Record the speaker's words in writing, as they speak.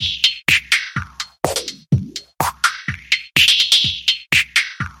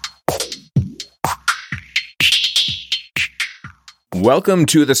Welcome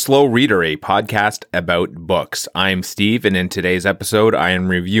to The Slow Reader, a podcast about books. I'm Steve, and in today's episode, I am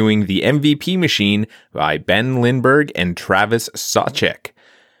reviewing The MVP Machine by Ben Lindbergh and Travis Sawchik.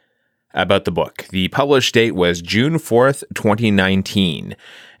 About the book. The published date was June 4th, 2019,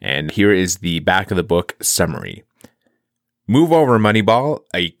 and here is the back of the book summary. Move Over Moneyball,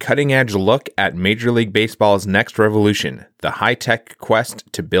 a cutting-edge look at Major League Baseball's next revolution, the high-tech quest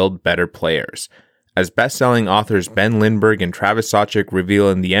to build better players. As best-selling authors Ben Lindbergh and Travis Sawchik reveal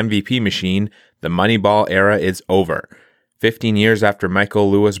in The MVP Machine, the Moneyball era is over. 15 years after Michael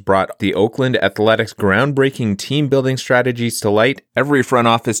Lewis brought the Oakland Athletics' groundbreaking team-building strategies to light, every front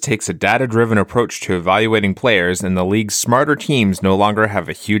office takes a data-driven approach to evaluating players, and the league's smarter teams no longer have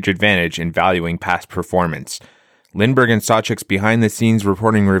a huge advantage in valuing past performance. Lindbergh and Sawchik's behind-the-scenes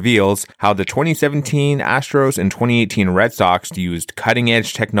reporting reveals how the 2017 Astros and 2018 Red Sox used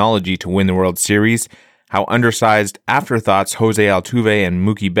cutting-edge technology to win the World Series, how undersized afterthoughts Jose Altuve and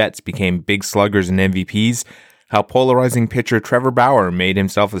Mookie Betts became big sluggers and MVPs, how polarizing pitcher Trevor Bauer made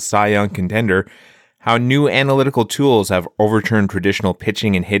himself a Cy Young contender, how new analytical tools have overturned traditional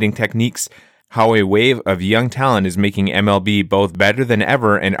pitching and hitting techniques, how a wave of young talent is making MLB both better than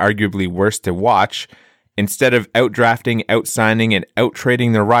ever and arguably worse to watch. Instead of outdrafting, outsigning, and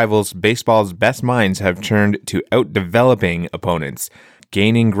outtrading their rivals, baseball's best minds have turned to outdeveloping opponents,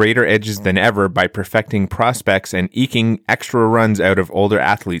 gaining greater edges than ever by perfecting prospects and eking extra runs out of older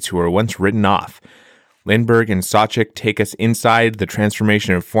athletes who were once written off. Lindbergh and Sawchik take us inside the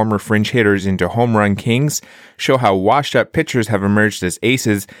transformation of former fringe hitters into home run kings, show how washed-up pitchers have emerged as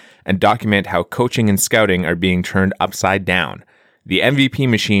aces, and document how coaching and scouting are being turned upside down. The MVP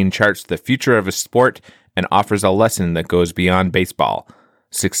Machine charts the future of a sport and offers a lesson that goes beyond baseball.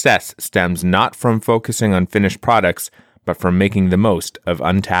 Success stems not from focusing on finished products, but from making the most of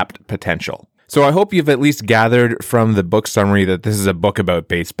untapped potential. So I hope you've at least gathered from the book summary that this is a book about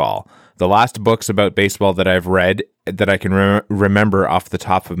baseball. The last books about baseball that I've read that I can remember off the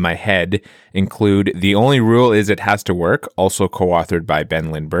top of my head include The Only Rule Is It Has to Work, also co-authored by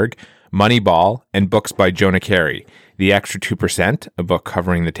Ben Lindbergh, Moneyball, and books by Jonah Carey, The Extra 2%, a book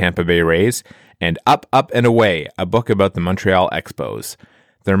covering the Tampa Bay Rays, and Up, Up, and Away, a book about the Montreal Expos.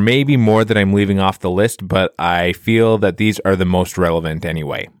 There may be more that I'm leaving off the list, but I feel that these are the most relevant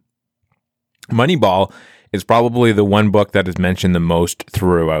anyway. Moneyball is probably the one book that is mentioned the most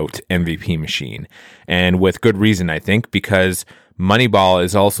throughout MVP Machine, and with good reason, I think, because Moneyball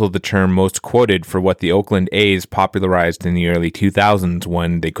is also the term most quoted for what the Oakland A's popularized in the early 2000s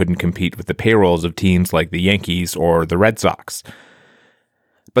when they couldn't compete with the payrolls of teams like the Yankees or the Red Sox.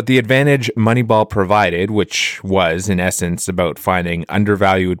 But the advantage Moneyball provided, which was, in essence, about finding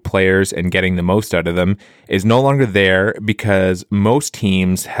undervalued players and getting the most out of them, is no longer there because most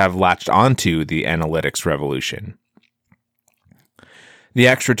teams have latched onto the analytics revolution. The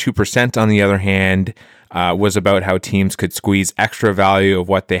Extra 2%, on the other hand, was about how teams could squeeze extra value of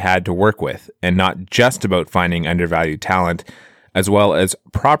what they had to work with, and not just about finding undervalued talent, as well as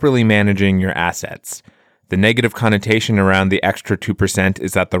properly managing your assets. The negative connotation around the Extra 2%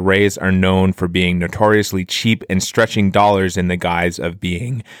 is that the Rays are known for being notoriously cheap and stretching dollars in the guise of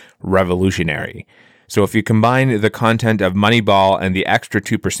being revolutionary. So if you combine the content of Moneyball and the Extra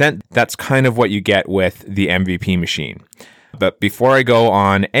 2%, that's kind of what you get with the MVP Machine. But before I go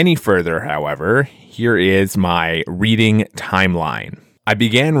on any further, however, here is my reading timeline. I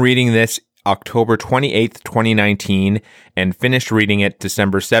began reading this October 28th, 2019, and finished reading it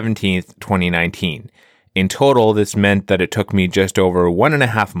December 17th, 2019. In total, this meant that it took me just over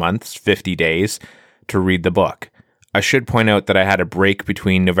 1.5 months, 50 days, to read the book. I should point out that I had a break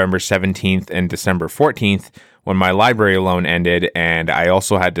between November 17th and December 14th when my library loan ended, and I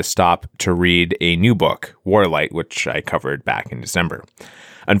also had to stop to read a new book, Warlight, which I covered back in December.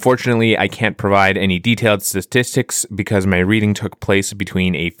 Unfortunately, I can't provide any detailed statistics because my reading took place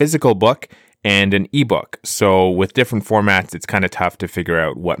between a physical book and an ebook, so with different formats, it's kind of tough to figure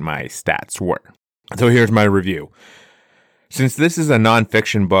out what my stats were. So here's my review. Since this is a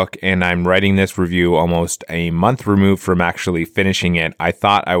nonfiction book and I'm writing this review almost a month removed from actually finishing it, I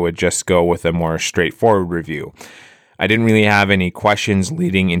thought I would just go with a more straightforward review. I didn't really have any questions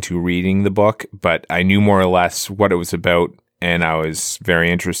leading into reading the book, but I knew more or less what it was about, and I was very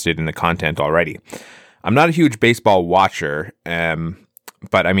interested in the content already. I'm not a huge baseball watcher,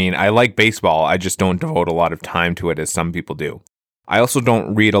 but I mean, I like baseball, I just don't devote a lot of time to it as some people do. I also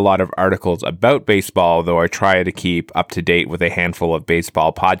don't read a lot of articles about baseball, though I try to keep up to date with a handful of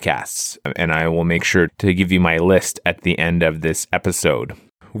baseball podcasts, and I will make sure to give you my list at the end of this episode.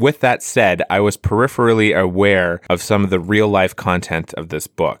 With that said, I was peripherally aware of some of the real-life content of this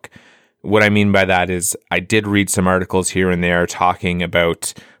book. What I mean by that is I did read some articles here and there talking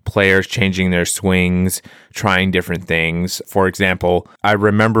about players changing their swings, trying different things. For example, I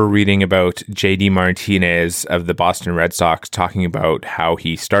remember reading about JD Martinez of the Boston Red Sox talking about how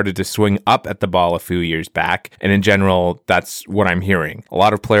he started to swing up at the ball a few years back. And in general, that's what I'm hearing. A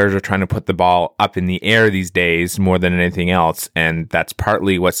lot of players are trying to put the ball up in the air these days more than anything else. And that's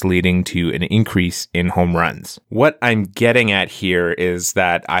partly what's leading to an increase in home runs. What I'm getting at here is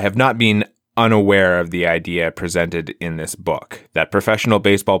that I have not been unaware of the idea presented in this book, that professional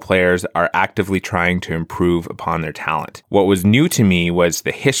baseball players are actively trying to improve upon their talent. What was new to me was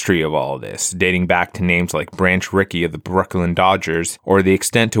the history of all of this, dating back to names like Branch Rickey of the Brooklyn Dodgers, or the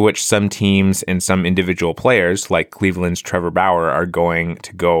extent to which some teams and some individual players, like Cleveland's Trevor Bauer, are going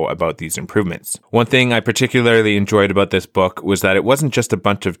to go about these improvements. One thing I particularly enjoyed about this book was that it wasn't just a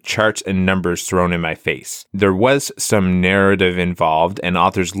bunch of charts and numbers thrown in my face. There was some narrative involved, and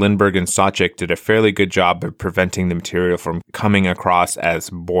authors Lindberg and Sawchik did a fairly good job of preventing the material from coming across as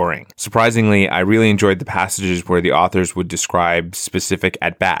boring. Surprisingly, I really enjoyed the passages where the authors would describe specific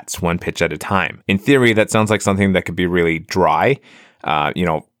at-bats, one pitch at a time. In theory, that sounds like something that could be really dry.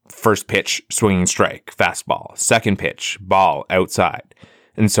 First pitch, swinging strike, fastball. Second pitch, ball, outside,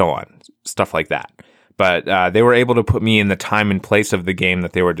 and so on. Stuff like that. But they were able to put me in the time and place of the game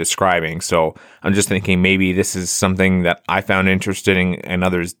that they were describing. So I'm just thinking maybe this is something that I found interesting and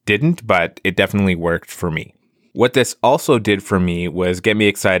others didn't, but it definitely worked for me. What this also did for me was get me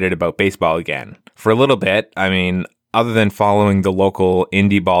excited about baseball again. For a little bit, other than following the local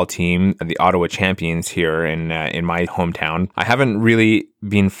indie ball team, the Ottawa Champions here in my hometown, I haven't really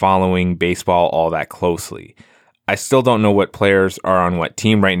been following baseball all that closely. I still don't know what players are on what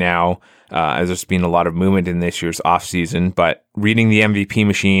team right now, as there's been a lot of movement in this year's offseason, but reading the MVP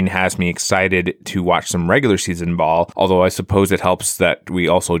machine has me excited to watch some regular season ball, although I suppose it helps that we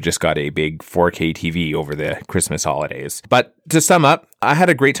also just got a big 4K TV over the Christmas holidays. But to sum up, I had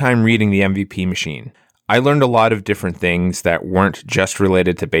a great time reading the MVP machine. I learned a lot of different things that weren't just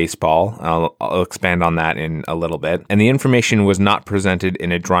related to baseball. I'll expand on that in a little bit. And the information was not presented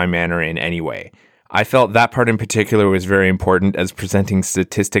in a dry manner in any way. I felt that part in particular was very important, as presenting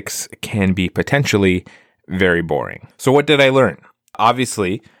statistics can be potentially very boring. So what did I learn?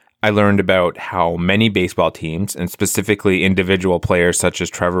 Obviously, I learned about how many baseball teams, and specifically individual players such as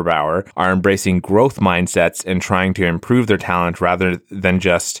Trevor Bauer, are embracing growth mindsets and trying to improve their talent rather than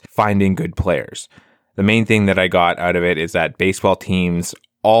just finding good players. The main thing that I got out of it is that baseball teams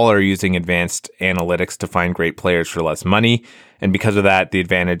all are using advanced analytics to find great players for less money. And because of that, the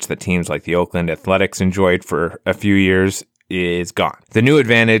advantage that teams like the Oakland Athletics enjoyed for a few years is gone. The new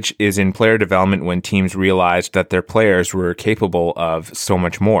advantage is in player development when teams realized that their players were capable of so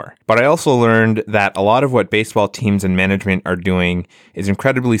much more. But I also learned that a lot of what baseball teams and management are doing is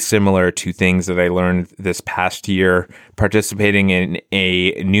incredibly similar to things that I learned this past year participating in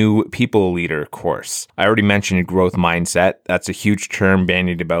a new people leader course. I already mentioned growth mindset. That's a huge term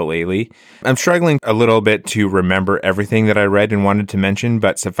bandied about lately. I'm struggling a little bit to remember everything that I read and wanted to mention,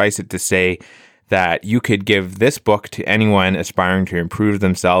 but suffice it to say that you could give this book to anyone aspiring to improve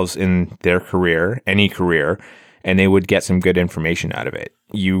themselves in their career, any career, and they would get some good information out of it.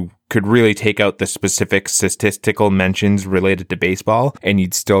 You could really take out the specific statistical mentions related to baseball, and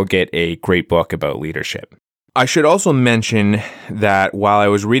you'd still get a great book about leadership. I should also mention that while I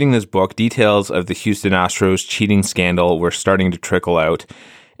was reading this book, details of the Houston Astros cheating scandal were starting to trickle out.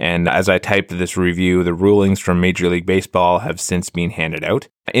 And as I typed this review, the rulings from Major League Baseball have since been handed out.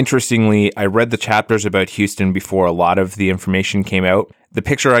 Interestingly, I read the chapters about Houston before a lot of the information came out. The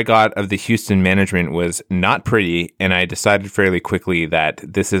picture I got of the Houston management was not pretty, and I decided fairly quickly that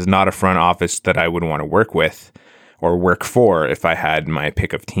this is not a front office that I would want to work with or work for if I had my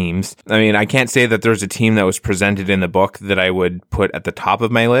pick of teams. I can't say that there's a team that was presented in the book that I would put at the top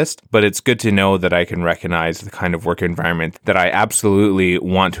of my list, but it's good to know that I can recognize the kind of work environment that I absolutely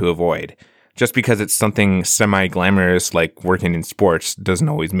want to avoid. Just because it's something semi-glamorous like working in sports doesn't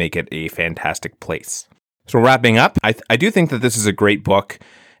always make it a fantastic place. So wrapping up, I do think that this is a great book,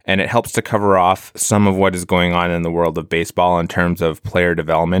 and it helps to cover off some of what is going on in the world of baseball in terms of player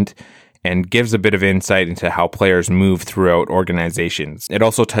development, and gives a bit of insight into how players move throughout organizations. It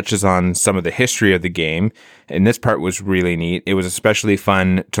also touches on some of the history of the game, and this part was really neat. It was especially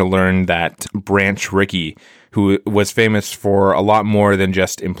fun to learn that Branch Rickey, who was famous for a lot more than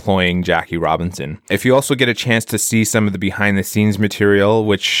just employing Jackie Robinson. If you also get a chance to see some of the behind-the-scenes material,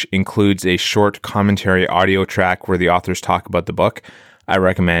 which includes a short commentary audio track where the authors talk about the book, I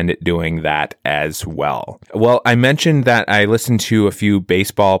recommend doing that as well. Well, I mentioned that I listen to a few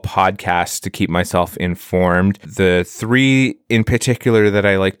baseball podcasts to keep myself informed. The three in particular that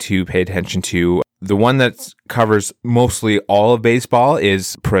I like to pay attention to, the one that covers mostly all of baseball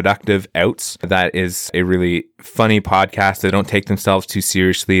is Productive Outs. That is a really funny podcast. They don't take themselves too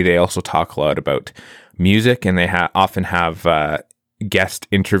seriously. They also talk a lot about music, and they often have guest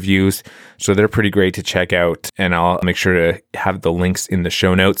interviews. So they're pretty great to check out, and I'll make sure to have the links in the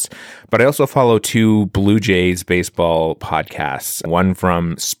show notes. But I also follow two Blue Jays baseball podcasts, one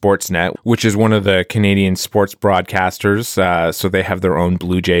from Sportsnet, which is one of the Canadian sports broadcasters. So they have their own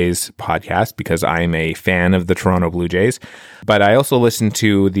Blue Jays podcast because I'm a fan of the Toronto Blue Jays. But I also listen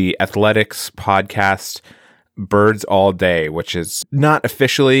to the Athletics podcast, Birds All Day, which is not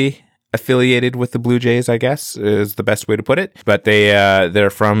officially affiliated with the Blue Jays, I guess, is the best way to put it. But they're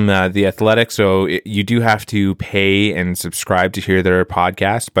from the Athletic, so you do have to pay and subscribe to hear their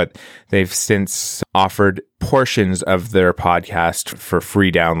podcast, but they've since offered portions of their podcast for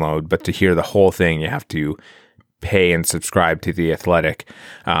free download, but to hear the whole thing, you have to pay and subscribe to the Athletic.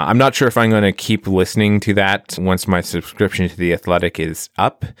 I'm not sure if I'm going to keep listening to that once my subscription to the Athletic is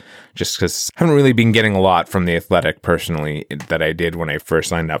up, just because I haven't really been getting a lot from the Athletic personally that I did when I first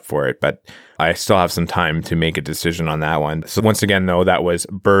signed up for it, but I still have some time to make a decision on that one. So once again, though, that was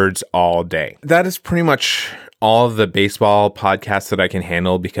Birds All Day. That is pretty much all of the baseball podcasts that I can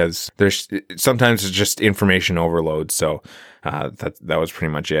handle, because there's sometimes it's just information overload. So that was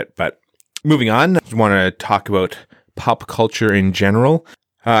pretty much it. But moving on, I want to talk about pop culture in general.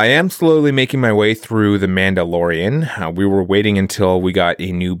 I am slowly making my way through The Mandalorian. We were waiting until we got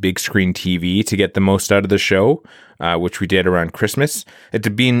a new big screen TV to get the most out of the show, which we did around Christmas. It's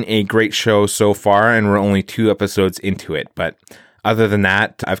been a great show so far, and we're only 2 episodes into it. But other than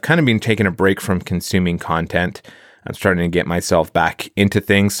that, I've kind of been taking a break from consuming content. I'm starting to get myself back into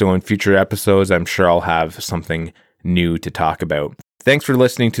things, so in future episodes, I'm sure I'll have something new to talk about. Thanks for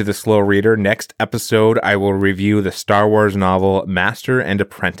listening to The Slow Reader. Next episode, I will review the Star Wars novel Master and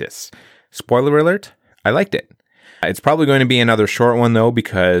Apprentice. Spoiler alert, I liked it. It's probably going to be another short one, though,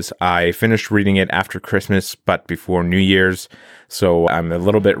 because I finished reading it after Christmas, but before New Year's, so I'm a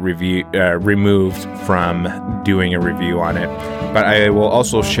little bit removed from doing a review on it. But I will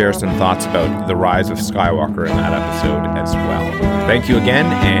also share some thoughts about The Rise of Skywalker in that episode as well. Thank you again,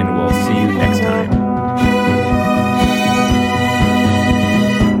 and we'll see you next time.